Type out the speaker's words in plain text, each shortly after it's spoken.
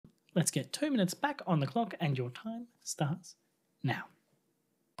let's get 2 minutes back on the clock and your time starts now.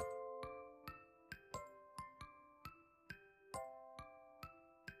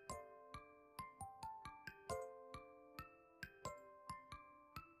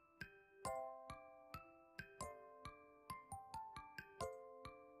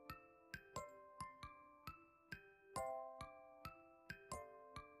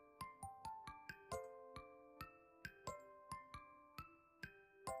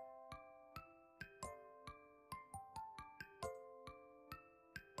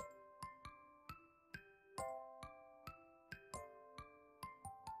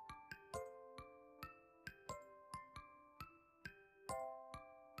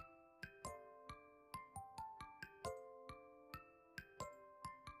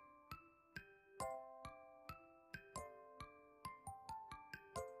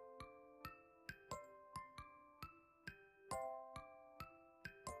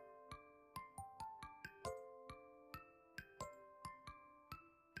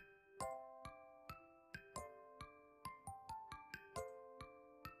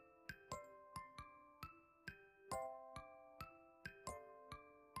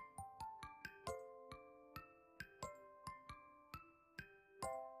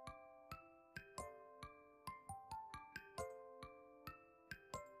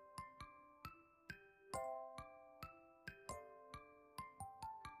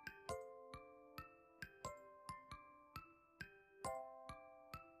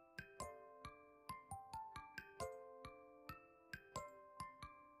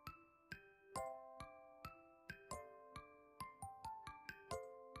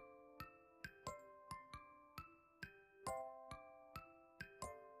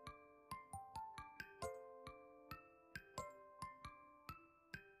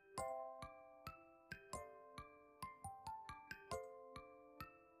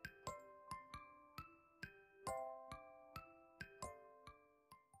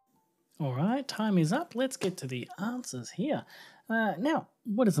 All right, time is up. Let's get to the answers here. Now,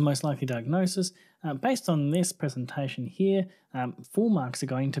 what is the most likely diagnosis? Based on this presentation here, 4 marks are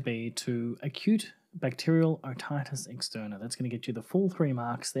going to be to acute bacterial otitis externa. That's going to get you the full 3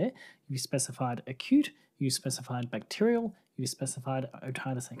 marks there. You specified acute, you specified bacterial, you specified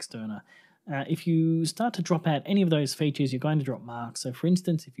otitis externa. If you start to drop out any of those features, you're going to drop marks. So for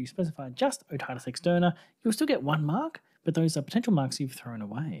instance, if you specify just otitis externa, you'll still get 1 mark, but those are potential marks you've thrown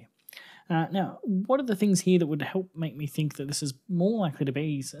away. Now, what are the things here that would help make me think that this is more likely to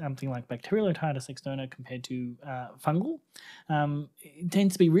be something like bacterial otitis externa compared to fungal? It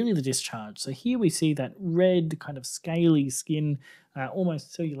tends to be really the discharge. So here we see that red kind of scaly skin,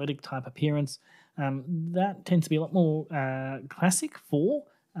 almost cellulitic type appearance. That tends to be a lot more classic for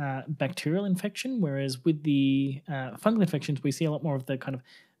bacterial infection, whereas with the fungal infections, we see a lot more of the kind of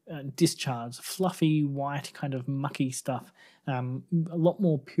discharge, fluffy, white, kind of mucky stuff. A lot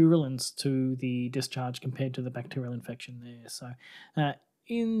more purulence to the discharge compared to the bacterial infection there. So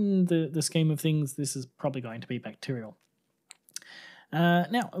in the scheme of things, this is probably going to be bacterial.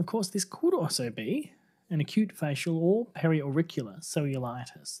 Now, of course, this could also be an acute facial or periauricular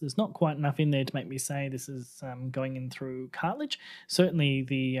cellulitis. There's not quite enough in there to make me say this is going in through cartilage. Certainly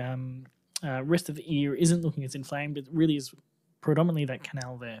the rest of the ear isn't looking as inflamed. It really is predominantly that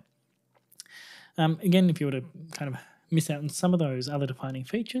canal there. Again, if you were to kind of miss out on some of those other defining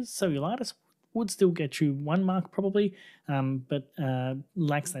features, cellulitis would still get you 1 mark probably, but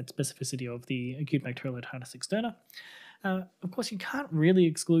lacks that specificity of the acute bacterial otitis externa. Of course, you can't really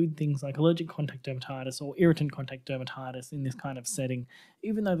exclude things like allergic contact dermatitis or irritant contact dermatitis in this kind of setting,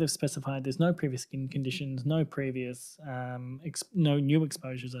 even though they've specified there's no previous skin conditions, no previous, no new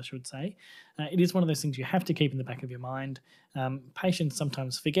exposures, I should say. It is one of those things you have to keep in the back of your mind. Patients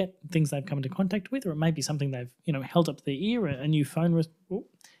sometimes forget things they've come into contact with, or it may be something they've held up to their ear, a new phone.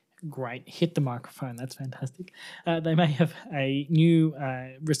 Great, hit the microphone, that's fantastic. They may have a new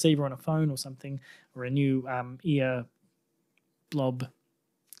receiver on a phone or something, or a new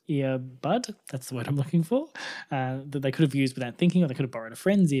earbud, that's the word I'm looking for, that they could have used without thinking, or they could have borrowed a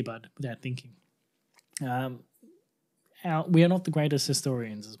friend's earbud without thinking. We are not the greatest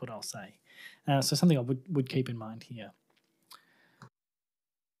historians, is what I'll say. So something I would keep in mind here.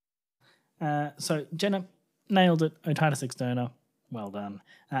 So Jenna, nailed it, otitis externa, well done.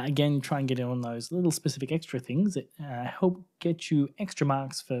 Again, try and get in on those little specific extra things that help get you extra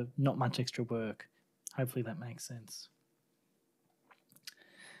marks for not much extra work. Hopefully that makes sense.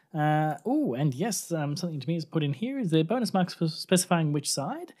 And yes, something to me is put in here. Is there bonus marks for specifying which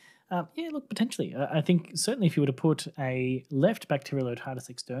side? Yeah, look, potentially. I think certainly if you were to put a left bacterial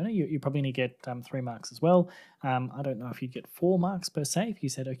otitis externa, you probably need to get 3 marks as well. I don't know if you'd get 4 marks per se if you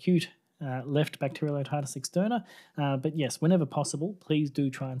said acute left bacterial otitis externa. But yes, whenever possible, please do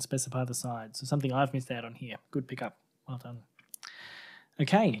try and specify the side. So something I've missed out on here. Good pickup. Well done.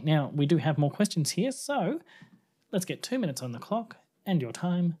 Okay, now we do have more questions here. So let's get 2 minutes on the clock and your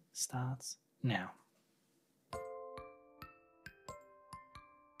time starts now.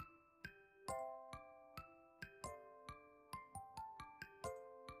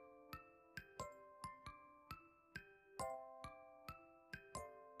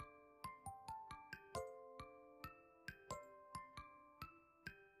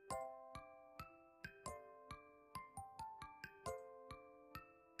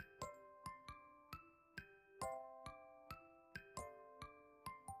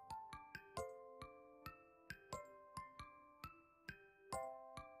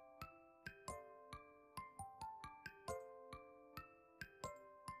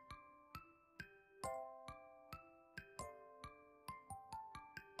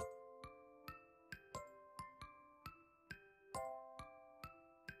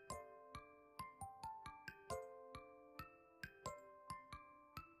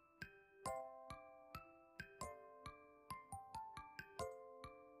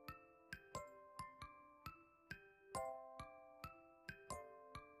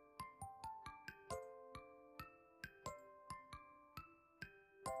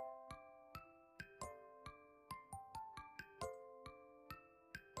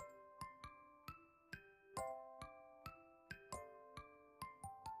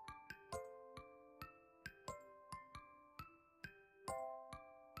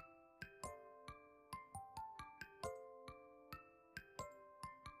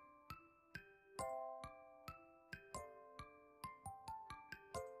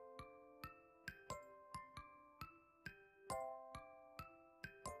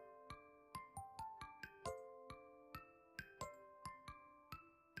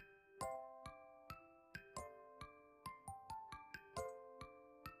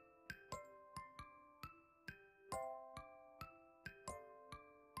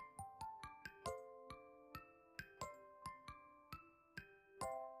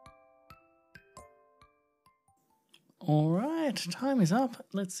 All right, time is up.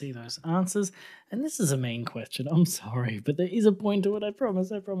 Let's see those answers. And this is a main question. I'm sorry, but there is a point to it. I promise.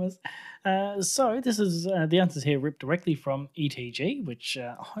 So this is the answers here ripped directly from ETG, which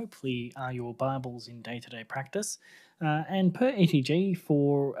hopefully are your Bibles in day-to-day practice. And per ETG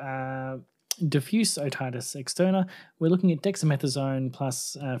for diffuse otitis externa, we're looking at dexamethasone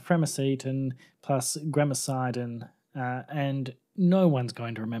plus fremesetin plus gramicidin, and no one's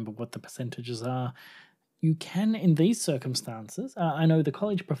going to remember what the percentages are. You can, in these circumstances, I know the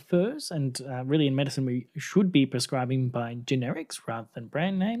college prefers, and really in medicine we should be prescribing by generics rather than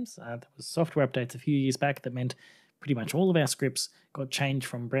brand names. There was software updates a few years back that meant pretty much all of our scripts got changed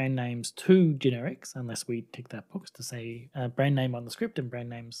from brand names to generics, unless we tick that box to say brand name on the script and brand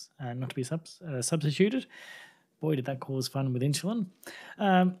names not to be substituted. Boy, did that cause fun with insulin.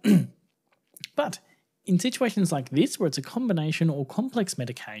 But in situations like this, where it's a combination or complex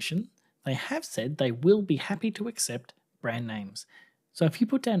medication, they have said they will be happy to accept brand names. So if you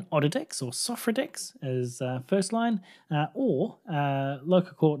put down Odidex or Sofradex as first line, or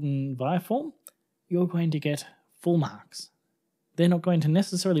Lococortin Viaform, you're going to get full marks. They're not going to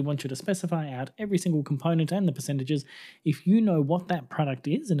necessarily want you to specify out every single component and the percentages. If you know what that product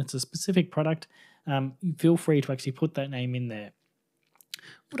is and it's a specific product, feel free to actually put that name in there.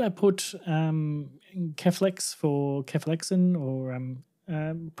 Would I put Keflex for Keflexin or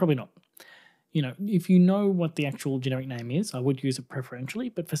probably not? You know, if you know what the actual generic name is, I would use it preferentially.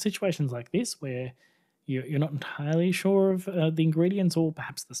 But for situations like this where you're not entirely sure of the ingredients or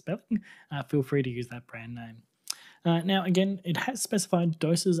perhaps the spelling, feel free to use that brand name. Now, again, it has specified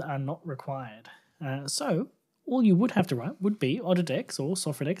doses are not required. So all you would have to write would be Odidex or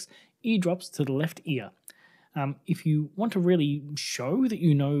Sofradex eardrops to the left ear. If you want to really show that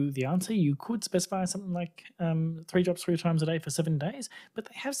you know the answer, you could specify something like 3 drops 3 times a day for 7 days, but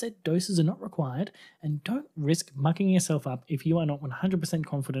they have said doses are not required, and don't risk mucking yourself up if you are not 100%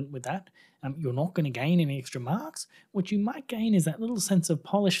 confident with that. You're not going to gain any extra marks. What you might gain is that little sense of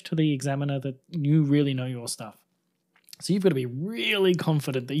polish to the examiner that you really know your stuff. So you've got to be really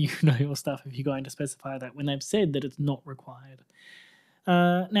confident that you know your stuff if you're going to specify that when they've said that it's not required.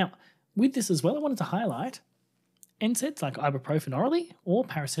 Now, with this as well, I wanted to highlight NSAIDs like ibuprofen orally or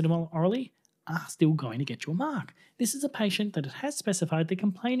paracetamol orally are still going to get your mark. This is a patient that has specified they're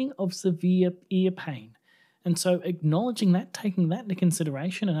complaining of severe ear pain. And so acknowledging that, taking that into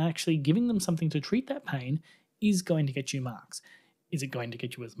consideration and actually giving them something to treat that pain is going to get you marks. Is it going to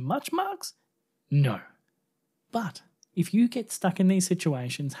get you as much marks? No. But if you get stuck in these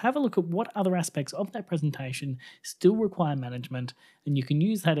situations, have a look at what other aspects of that presentation still require management, and you can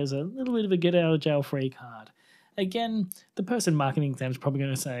use that as a little bit of a get out of jail free card. Again, the person marking the exam is probably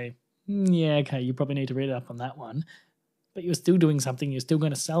going to say, yeah, okay, you probably need to read up on that one. But you're still doing something, you're still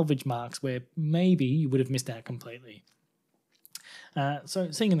going to salvage marks where maybe you would have missed out completely.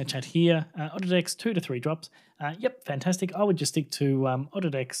 So seeing in the chat here, Autodex 2 to 3 drops. Yep, fantastic. I would just stick to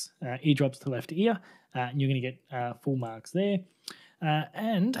Autodex eardrops to left ear, and you're going to get full marks there.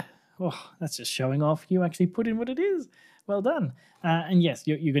 And that's just showing off. You actually put in what it is. Well done. And yes,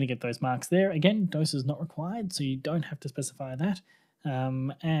 you're going to get those marks there. Again, dose is not required, so you don't have to specify that.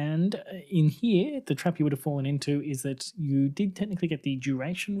 And in here, the trap you would have fallen into is that you did technically get the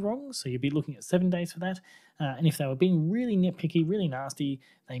duration wrong, so you'd be looking at 7 days for that. And if they were being really nitpicky, really nasty,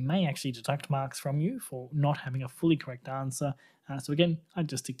 they may actually deduct marks from you for not having a fully correct answer. So again, I'd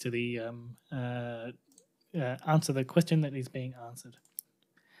just stick to the answer the question that is being answered.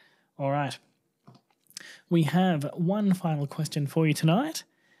 All right. We have one final question for you tonight.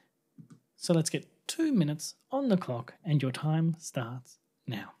 So let's get 2 minutes on the clock, and your time starts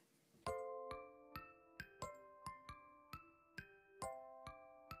now.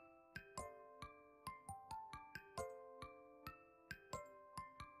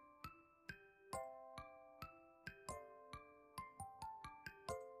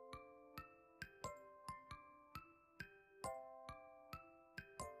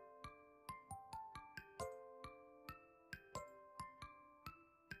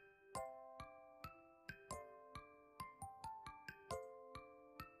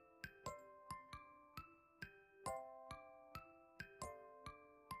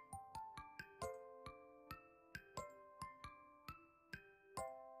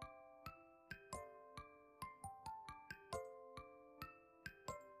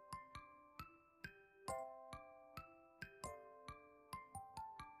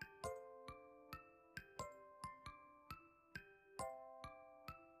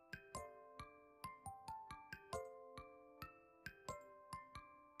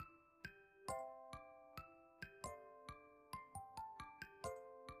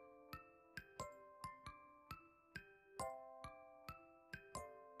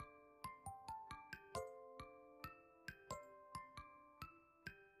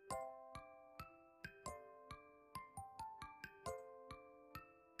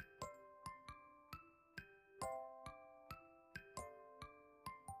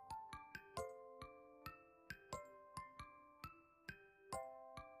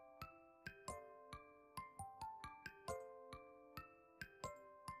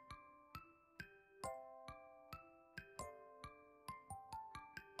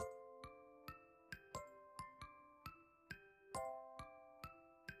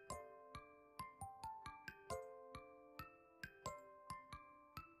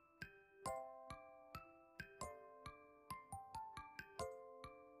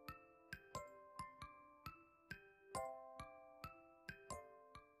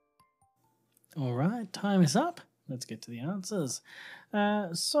 All right, time is up. Let's get to the answers.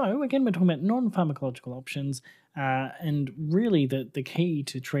 So again, we're talking about non-pharmacological options, and really the key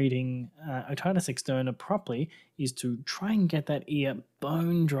to treating otitis externa properly is to try and get that ear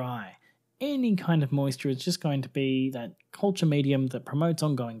bone dry. Any kind of moisture is just going to be that culture medium that promotes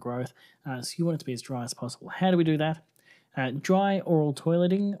ongoing growth, so you want it to be as dry as possible. How do we do that? Dry oral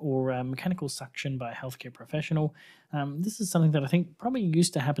toileting or mechanical suction by a healthcare professional. This is something that I think probably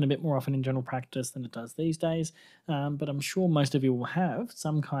used to happen a bit more often in general practice than it does these days, but I'm sure most of you will have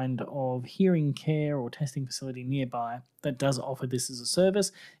some kind of hearing care or testing facility nearby that does offer this as a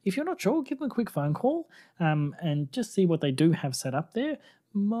service. If you're not sure, give them a quick phone call and just see what they do have set up there.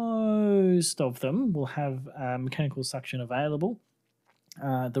 Most of them will have mechanical suction available.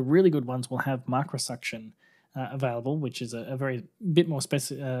 The really good ones will have microsuction available, which is a very bit more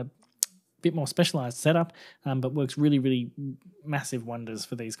specialized setup, but works really massive wonders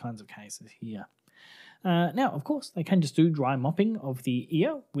for these kinds of cases here. Now, of course, they can just do dry mopping of the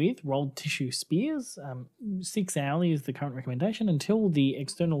ear with rolled tissue spears. 6 hourly is the current recommendation until the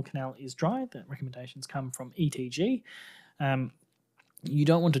external canal is dry. The recommendations come from ETG. You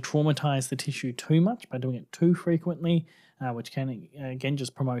don't want to traumatize the tissue too much by doing it too frequently, which can, again,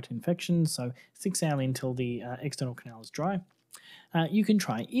 just promote infections. So 6 hourly until the external canal is dry. You can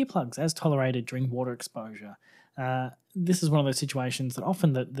try earplugs as tolerated during water exposure. This is one of those situations that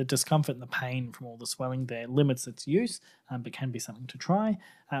often the discomfort and the pain from all the swelling there limits its use, but can be something to try.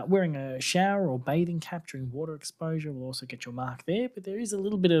 Wearing a shower or bathing cap during water exposure will also get your mark there, but there is a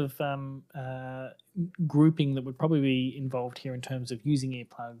little bit of grouping that would probably be involved here in terms of using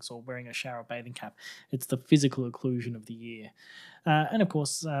earplugs or wearing a shower or bathing cap. It's the physical occlusion of the ear. And of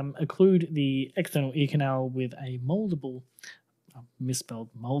course, occlude the external ear canal with a moldable, misspelled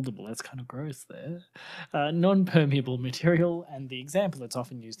moldable, that's kind of gross there, non-permeable material, and the example that's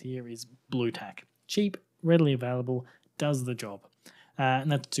often used here is blue tack. Cheap, readily available, does the job.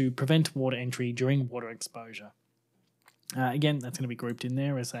 And that's to prevent water entry during water exposure. Again, that's going to be grouped in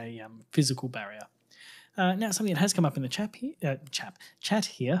there as a physical barrier. Now, something that has come up in the chat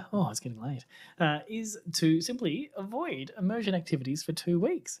here, oh, it's getting late, is to simply avoid immersion activities for 2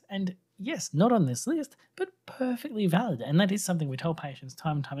 weeks. And yes, not on this list, but perfectly valid. And that is something we tell patients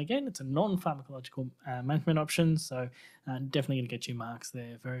time and time again. It's a non-pharmacological management option, so definitely going to get you marks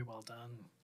there. Very well done.